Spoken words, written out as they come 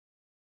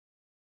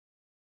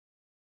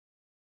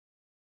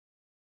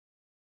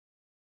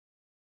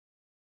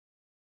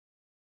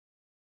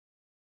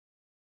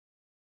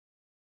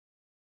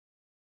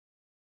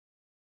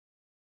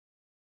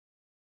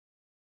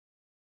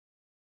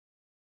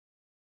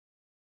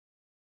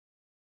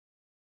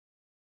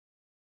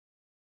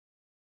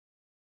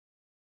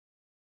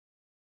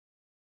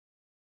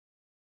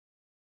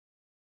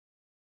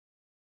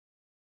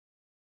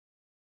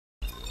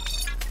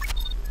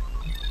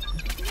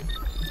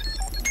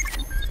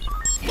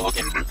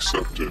Login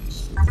accepted.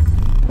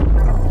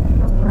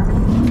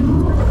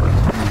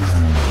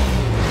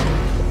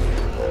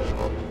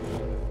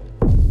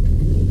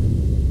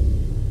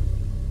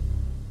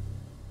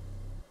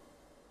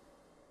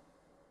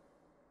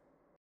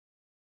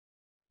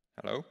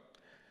 Hello.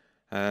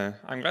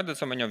 I'm glad that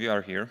so many of you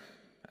are here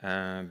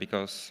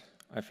because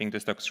I think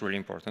this talk is really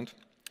important.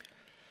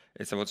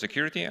 It's about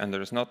security, and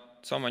there's not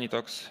so many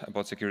talks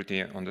about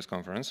security on this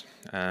conference.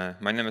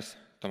 My name is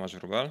Tomasz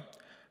Wrobel.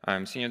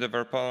 I'm senior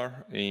developer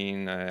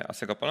in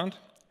AppSec Poland.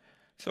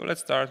 So let's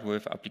start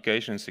with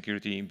application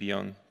security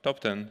beyond top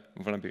 10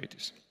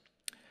 vulnerabilities.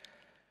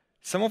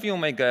 Some of you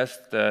may guess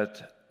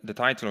that the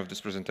title of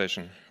this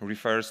presentation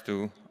refers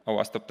to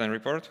OWASP Top 10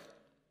 report.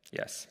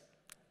 Yes,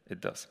 it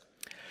does.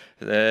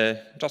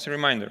 Just a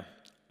reminder,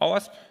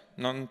 OWASP,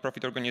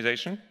 non-profit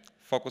organization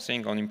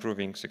focusing on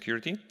improving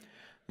security,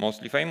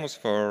 mostly famous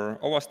for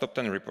OWASP Top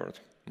 10 report,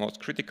 most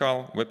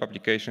critical web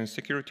application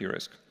security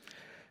risk,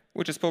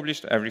 which is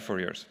published every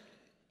 4 years.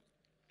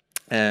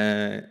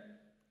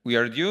 We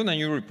are due a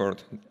new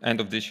report end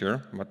of this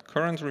year, but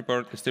current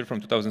report is still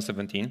from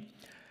 2017.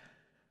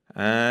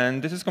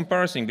 And this is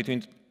comparison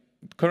between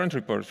current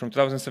report from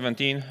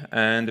 2017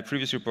 and the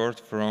previous report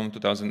from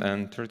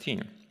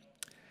 2013.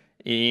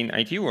 In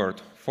IT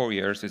world, 4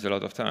 years is a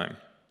lot of time.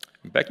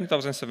 Back in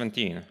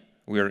 2017,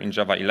 we were in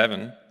Java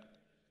 11.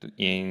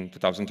 In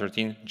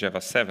 2013,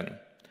 Java 7.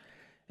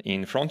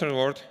 In front-end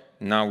world,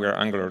 now we are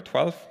Angular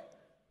 12.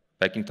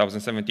 Back in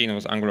 2017, it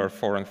was Angular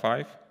 4 and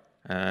 5.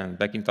 And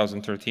back in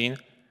 2013,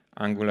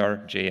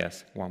 Angular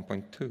JS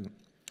 1.2.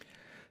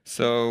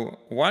 So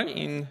while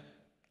in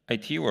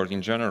IT world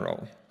in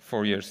general,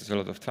 4 years is a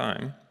lot of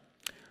time,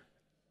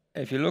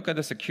 if you look at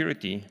the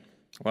security,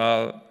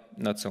 well,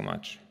 not so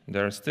much.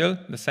 There are still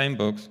the same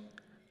bugs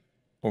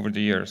over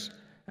the years,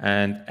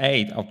 and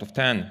 8 out of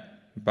 10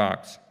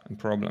 bugs and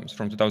problems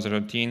from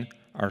 2013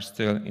 are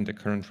still in the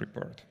current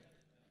report.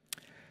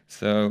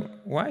 So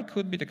why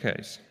could be the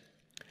case?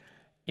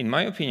 In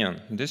my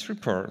opinion, this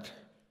report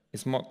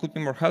could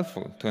be more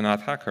helpful to an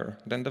attacker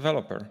than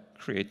developer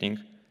creating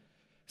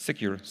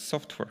secure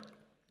software.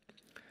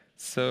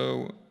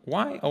 So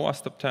why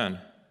OWASP Top 10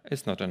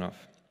 is not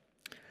enough?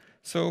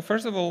 So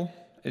first of all,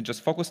 it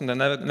just focuses on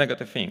the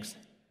negative things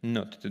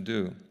not to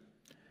do.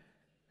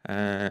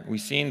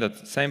 We've seen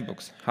that same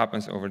bugs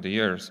happens over the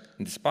years,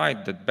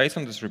 despite that based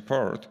on this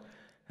report,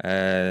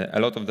 a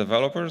lot of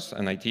developers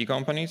and IT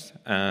companies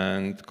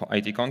and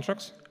IT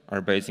contracts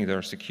are basing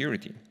their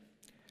security.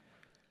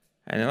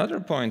 And another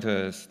point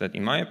is that,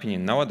 in my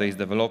opinion, nowadays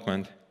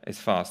development is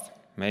fast,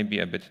 maybe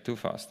a bit too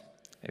fast.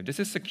 If this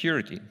is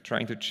security,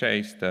 trying to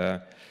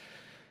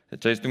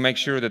to make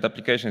sure that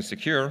application is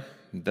secure,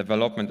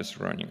 development is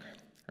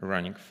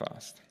running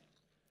fast.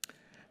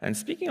 And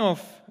speaking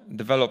of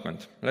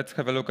development, let's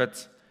have a look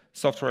at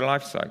software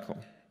lifecycle.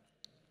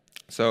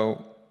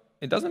 So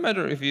it doesn't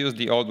matter if you use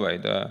the old way,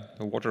 the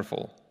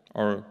waterfall,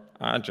 or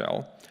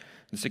agile.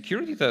 The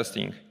security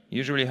testing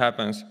usually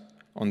happens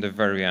on the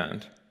very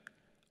end,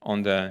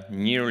 on the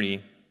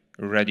nearly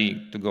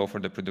ready to go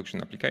for the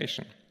production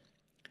application.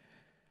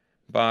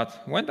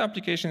 But when the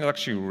application is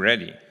actually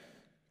ready,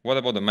 what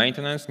about the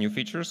maintenance, new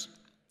features?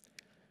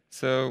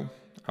 So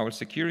our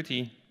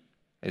security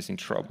is in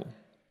trouble.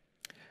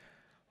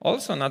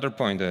 Also, another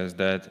point is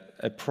that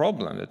a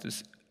problem that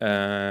is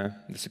the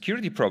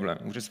security problem,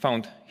 which is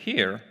found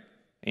here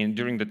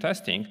during the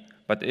testing,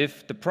 but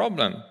if the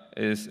problem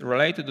is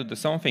related to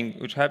something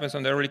which happens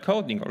on the early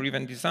coding or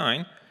even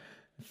design,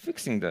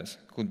 fixing this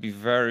could be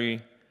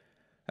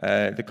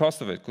the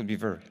cost of it could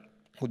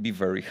be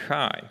very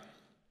high.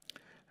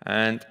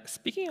 And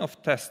speaking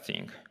of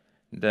testing,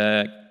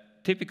 the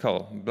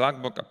typical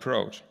black box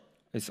approach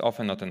is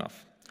often not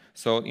enough.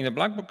 So in a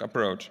black box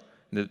approach,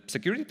 the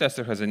security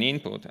tester has an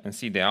input and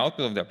see the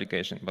output of the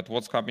application, but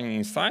what's happening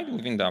inside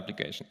within the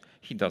application,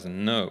 he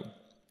doesn't know.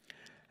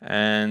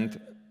 And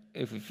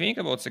if we think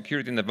about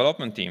security and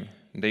development team,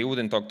 they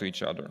wouldn't talk to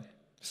each other.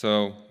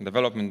 So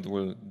development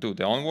will do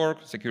their own work,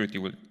 security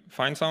will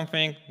find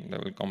something, they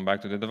will come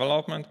back to the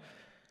development,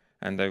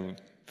 and they will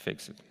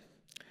fix it.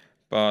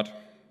 But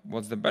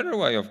what's the better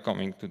way of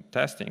coming to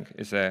testing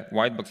is a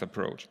white box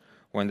approach,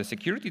 when the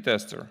security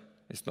tester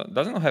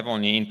doesn't have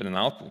only input and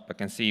output, but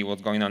can see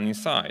what's going on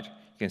inside.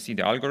 You can see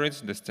the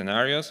algorithms, the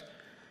scenarios,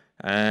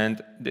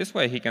 and this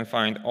way he can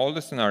find all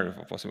the scenarios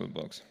for possible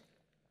bugs.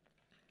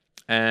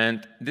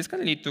 And this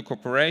can lead to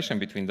cooperation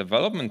between the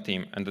development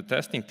team and the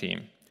testing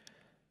team,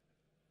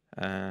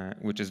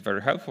 which is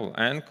very helpful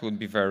and could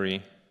be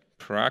very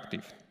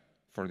proactive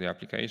for the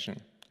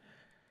application.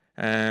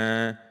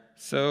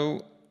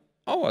 So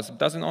OWASP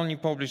doesn't only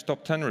publish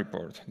top 10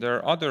 report. There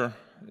are other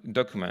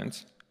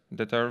documents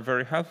that are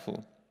very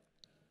helpful.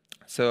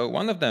 So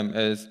one of them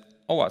is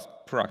OWASP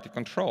Proactive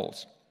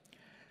Controls.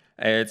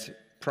 It's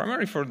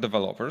primarily for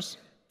developers,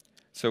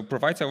 so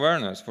provides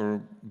awareness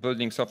for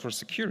building software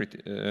security,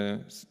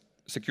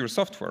 secure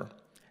software.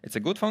 It's a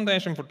good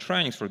foundation for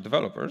trainings for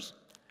developers,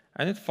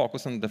 and it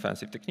focuses on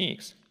defensive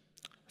techniques.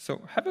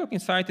 So have a look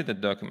inside the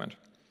document.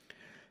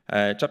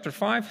 Chapter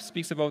 5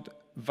 speaks about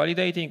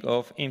validating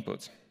of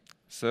inputs.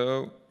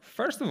 So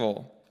first of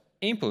all,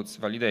 inputs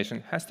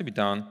validation has to be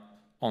done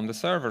on the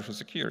server for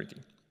security.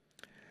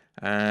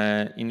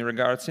 In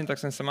regards to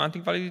syntax and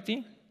semantic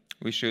validity,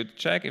 we should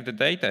check if the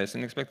data is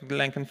in expected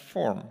length and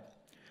form.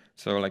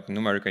 So like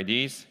numeric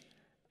IDs,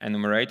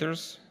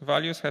 enumerators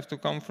values have to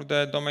come from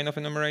the domain of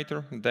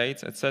enumerator,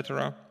 dates,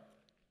 etc.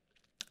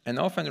 And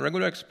often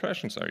regular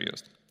expressions are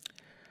used.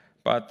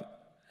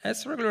 But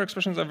as regular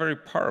expressions are very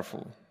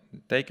powerful,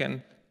 they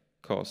can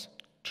cause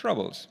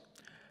troubles.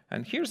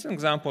 And here's an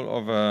example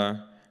of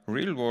a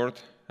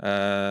real-world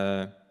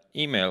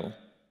email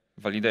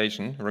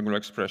validation, regular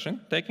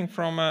expression, taken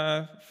from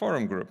a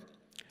forum group.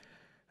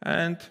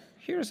 And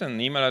here's an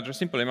email address,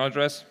 simple email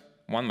address,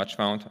 one match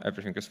found,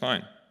 everything is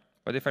fine.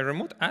 But if I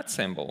remove @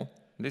 symbol,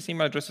 this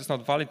email address is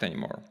not valid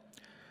anymore.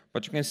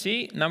 But you can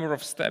see number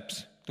of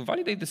steps. To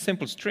validate the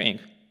simple string,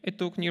 it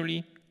took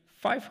nearly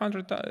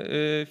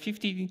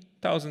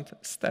 50,000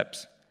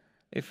 steps.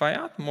 If I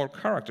add more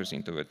characters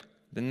into it,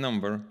 the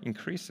number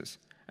increases.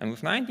 And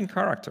with 19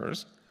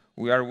 characters,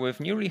 we are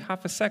with nearly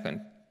half a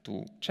second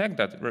to check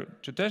that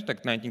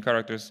 19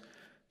 characters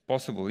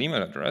possible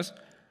email address,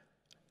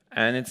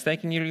 and it's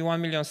taking nearly 1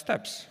 million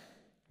steps.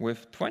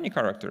 With 20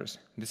 characters,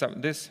 this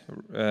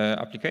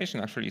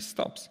application actually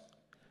stops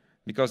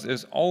because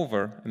there's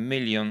over 1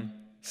 million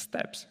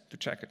steps to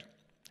check it.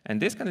 And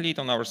this can lead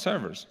on our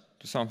servers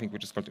to something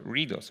which is called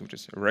REDOS, which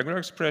is regular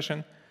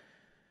expression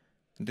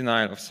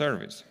denial of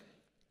service,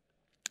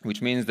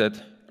 which means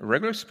that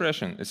regular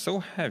expression is so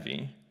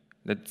heavy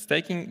that it's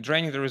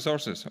draining the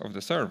resources of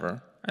the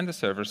server, and the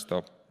server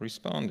stops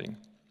responding.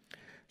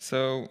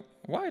 So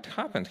why it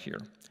happened here?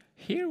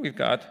 Here we've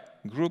got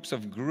groups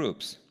of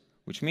groups,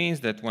 which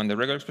means that when the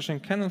regular expression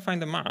cannot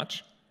find a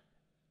match,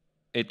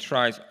 it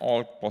tries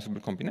all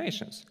possible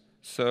combinations.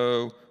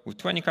 So with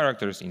 20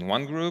 characters in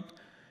one group,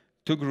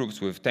 2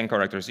 groups with 10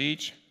 characters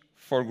each,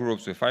 4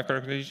 groups with 5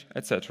 characters each,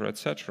 etc.,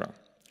 etc.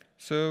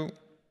 So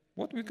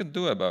what we could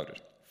do about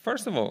it?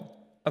 First of all,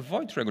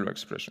 avoid regular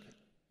expression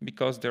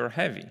because they're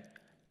heavy.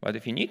 But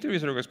if you need to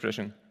use regular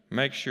expression,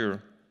 make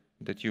sure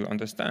that you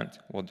understand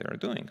what they are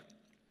doing.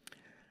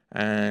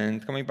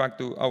 And coming back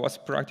to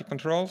OWASP proactive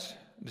controls,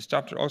 this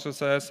chapter also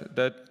says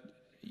that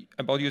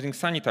about using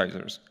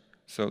sanitizers,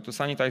 so to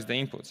sanitize the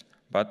inputs.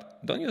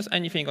 But don't use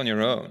anything on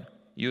your own.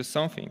 Use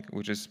something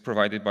which is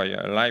provided by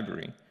a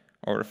library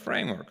or a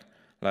framework,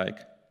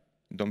 like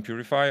DOM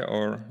Purify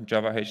or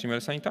Java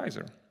HTML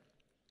Sanitizer.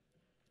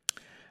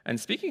 And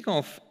speaking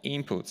of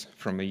inputs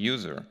from a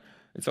user,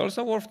 it's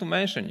also worth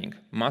mentioning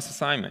mass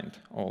assignment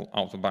or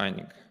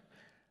auto-binding.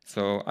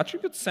 So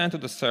attributes sent to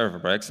the server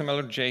by XML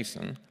or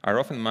JSON are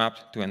often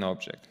mapped to an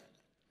object.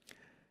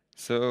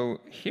 So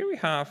here we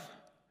have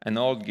an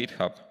old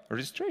GitHub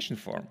registration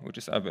form,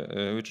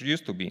 which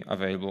used to be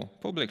available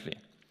publicly.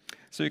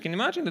 So you can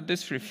imagine that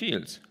these 3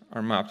 fields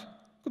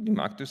could be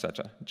mapped to such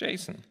a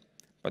JSON.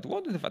 But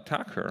what if the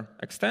attacker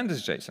extend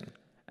this JSON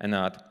and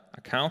add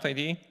account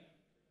ID,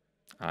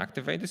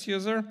 activate this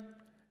user,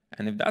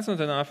 and if that's not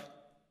enough,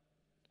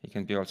 he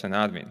can be also an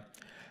admin.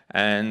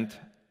 And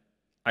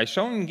I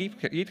shown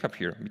GitHub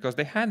here because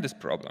they had this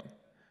problem.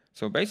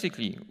 So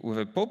basically, with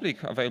a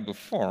public available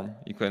form,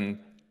 you can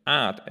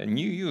add a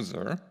new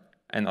user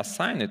and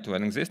assign it to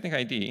an existing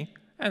ID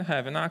and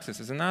have an access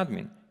as an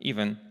admin,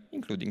 even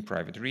including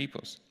private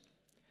repos.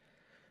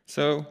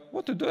 So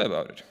what to do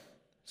about it?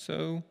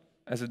 So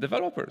as a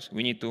developers,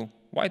 we need to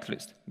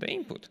whitelist the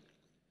input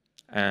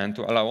and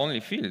to allow only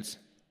fields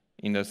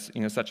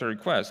in such a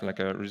request, like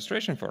a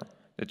registration form,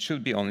 that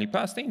should be only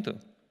passed into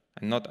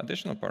and not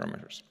additional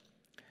parameters.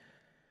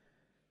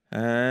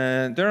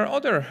 There are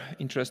other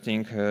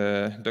interesting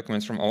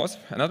documents from OWASP.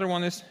 Another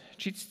one is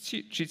Cheat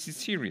Sheet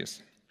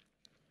Series.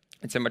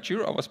 It's a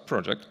mature OWASP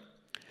project.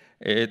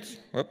 It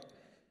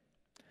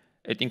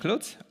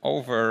includes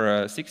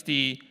over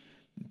 60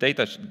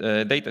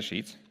 data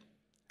sheets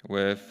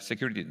with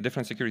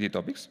different security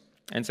topics,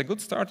 and it's a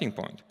good starting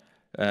point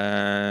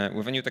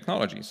with a new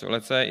technology. So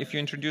let's say if you're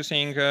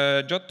introducing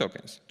JOT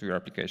tokens to your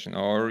application,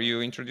 or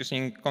you're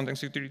introducing content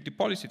security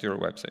policy to your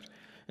website,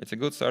 it's a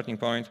good starting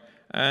point,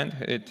 and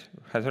it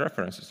has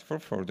references for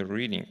further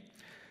reading.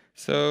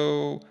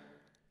 So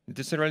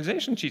the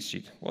serialization cheat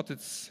sheet, what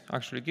it's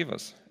actually give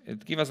us?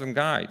 It gives us a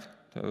guide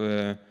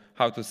to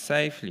how to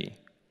safely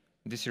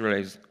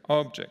deserialize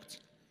objects.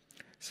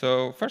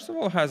 So first of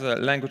all, it has a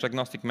language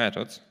agnostic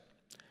methods,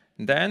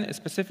 then a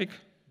specific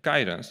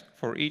guidance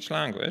for each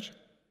language,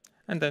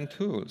 and then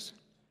tools.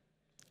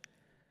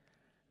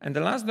 And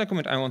the last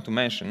document I want to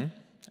mention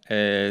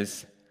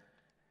is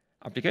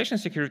Application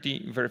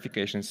Security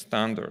Verification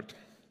Standard.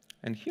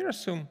 And here are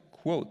some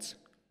quotes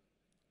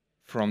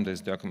from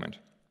this document.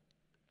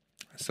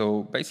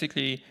 So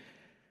basically,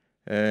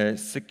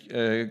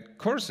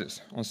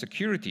 courses on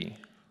security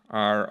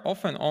are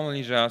often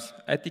only just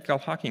ethical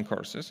hacking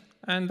courses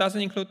and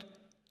doesn't include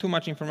too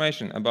much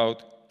information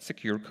about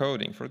secure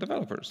coding for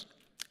developers.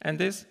 And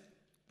this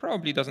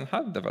probably doesn't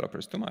help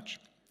developers too much.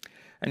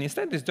 And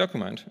instead, this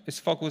document is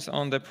focused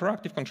on the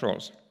proactive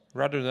controls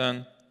rather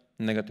than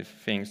negative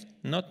things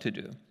not to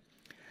do.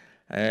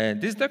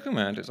 This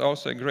document is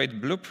also a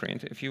great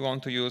blueprint if you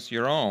want to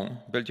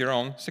build your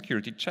own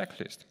security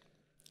checklist.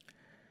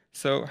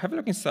 So have a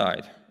look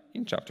inside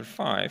in chapter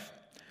 5.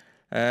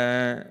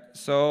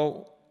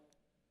 So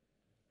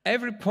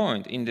every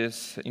point in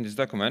this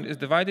document is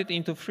divided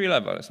into 3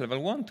 levels,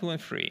 level 1, 2,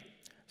 and 3.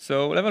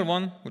 So level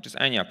 1, which is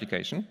any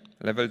application.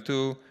 Level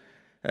 2,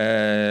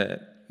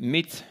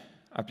 mid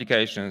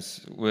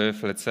applications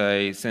with, let's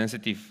say,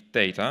 sensitive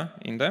data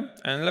in them.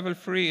 And level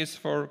 3 is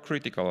for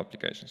critical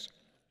applications.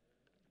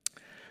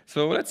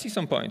 So let's see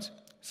some points.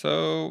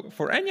 So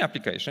for any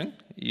application,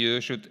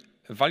 you should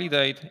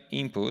validate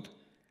input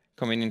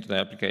coming into the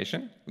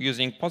application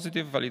using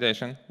positive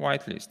validation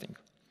whitelisting.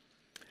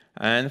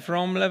 And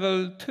from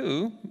level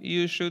 2,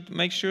 you should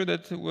make sure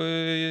that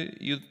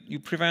you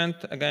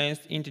prevent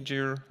against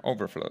integer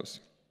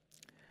overflows.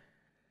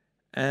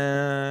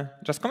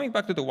 Just coming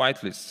back to the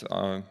whitelist,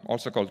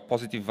 also called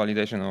positive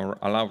validation or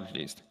allowed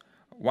list.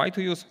 Why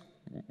to use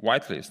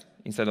whitelist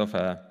instead of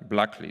a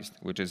blacklist,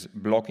 which is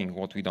blocking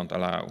what we don't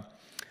allow?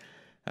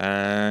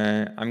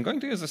 I'm going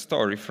to use a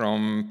story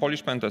from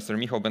Polish pen tester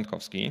Michał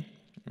Będkowski,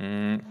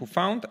 who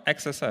found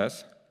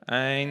XSS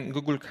in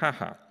Google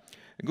Cache.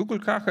 Google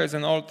Cache is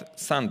an old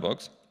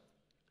sandbox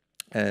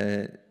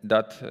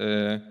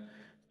to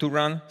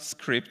run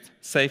script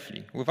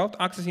safely without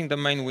accessing the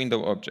main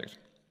window object.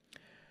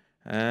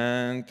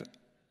 And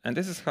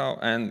this is how.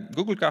 And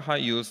Google Cache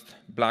used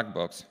black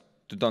box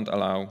to don't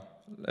allow.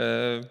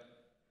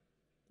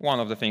 One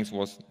of the things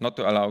was not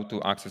to allow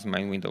to access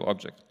main window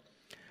object.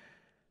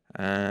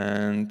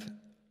 And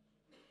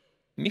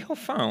Michał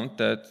found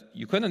that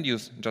you couldn't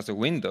use just a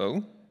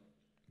window,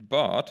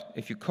 but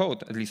if you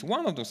code at least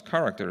one of those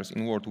characters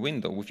in word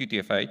window with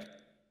UTF-8,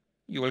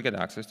 you will get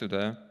access to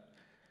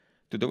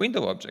the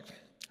window object.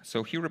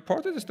 So he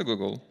reported this to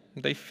Google.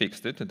 They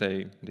fixed it.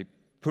 They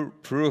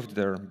proved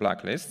their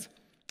blacklist,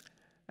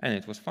 and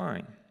it was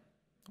fine,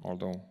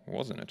 although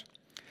wasn't it?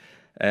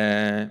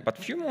 But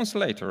a few months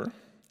later,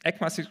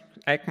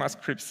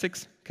 ECMAScript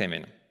 6 came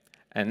in.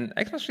 And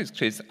ECMAScript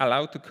 6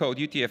 allowed to code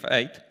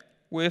UTF-8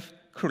 with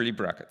curly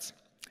brackets.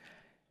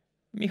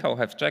 Michał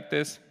have checked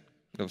this.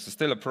 There was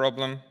still a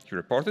problem. He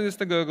reported this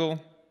to Google.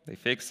 They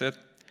fixed it.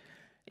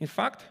 In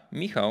fact,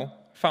 Michał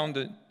found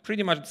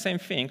pretty much the same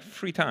thing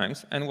 3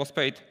 times and was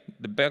paid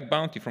the bug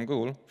bounty from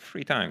Google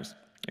 3 times.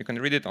 You can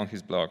read it on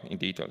his blog in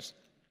details.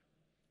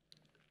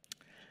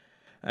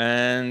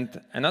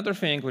 And another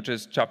thing, which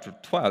is chapter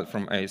 12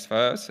 from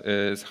ASFS,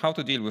 is how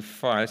to deal with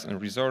files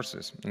and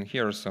resources. And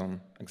here are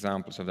some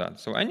examples of that.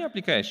 So any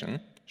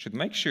application should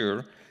make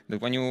sure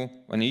that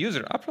when a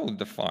user uploads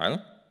the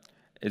file,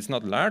 it's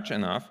not large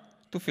enough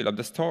to fill up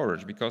the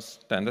storage, because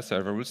then the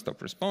server will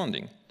stop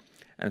responding.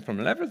 And from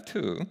level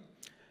 2,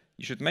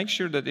 you should make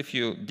sure that if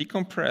you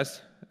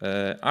decompress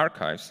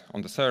archives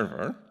on the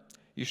server,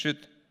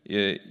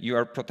 you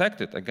are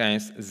protected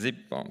against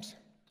zip bombs.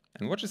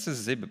 And what is a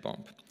zip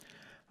bomb?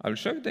 I'll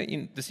show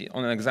you this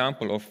on an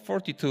example of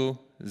 42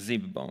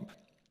 zip bomb,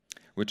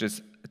 which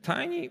is a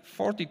tiny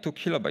 42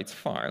 kilobytes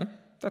file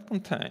that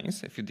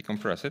contains, if you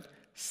decompress it,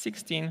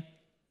 16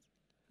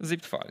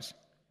 zipped files,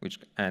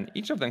 and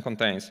each of them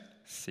contains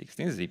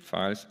 16 zip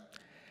files,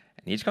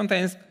 and each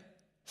contains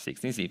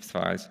 16 zip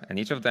files, and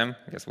each of them,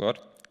 guess what?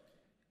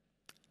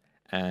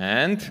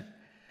 And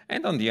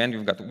on the end,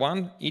 you've got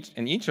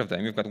in each of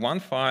them, you've got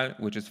one file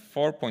which is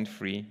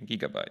 4.3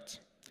 gigabytes.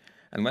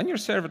 And when your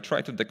server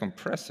tries to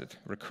decompress it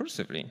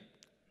recursively,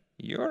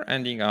 you're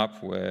ending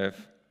up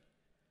with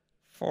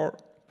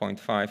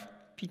 4.5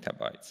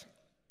 petabytes.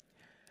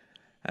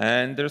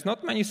 And there's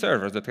not many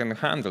servers that can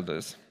handle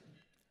this.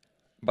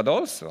 But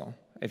also,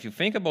 if you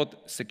think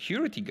about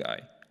security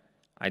guy,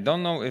 I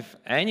don't know if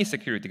any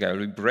security guy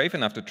will be brave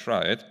enough to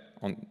try it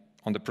on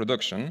the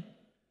production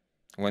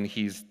when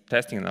he's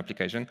testing an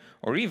application,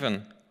 or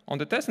even on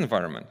the test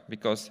environment,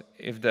 because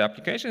if the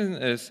application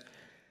is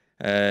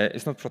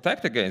not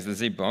protected against the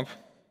zip bomb,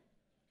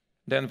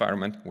 the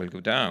environment will go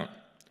down.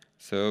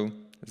 So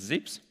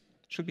zips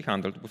should be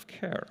handled with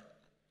care.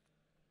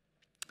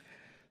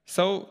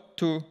 So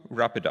to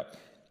wrap it up,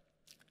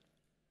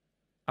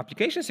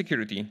 application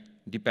security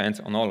depends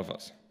on all of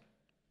us.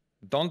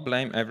 Don't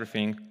blame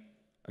everything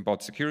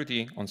about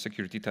security on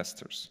security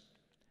testers.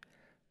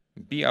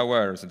 Be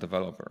aware as a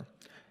developer,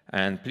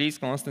 and please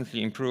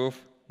constantly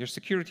improve your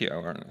security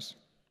awareness.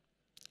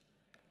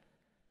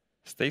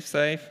 Stay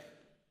safe,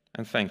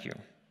 and thank you.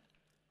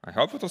 I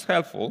hope it was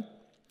helpful.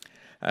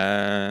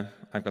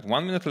 I've got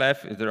 1 minute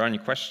left if there are any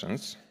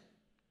questions.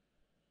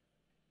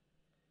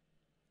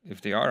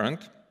 If they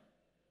aren't,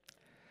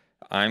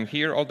 I'm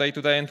here all day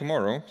today and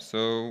tomorrow,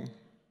 so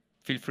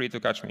feel free to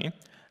catch me.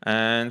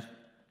 And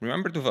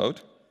remember to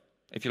vote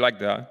if you like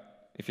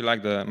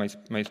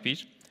my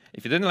speech.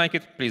 If you didn't like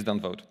it, please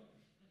don't vote.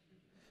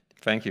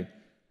 Thank you.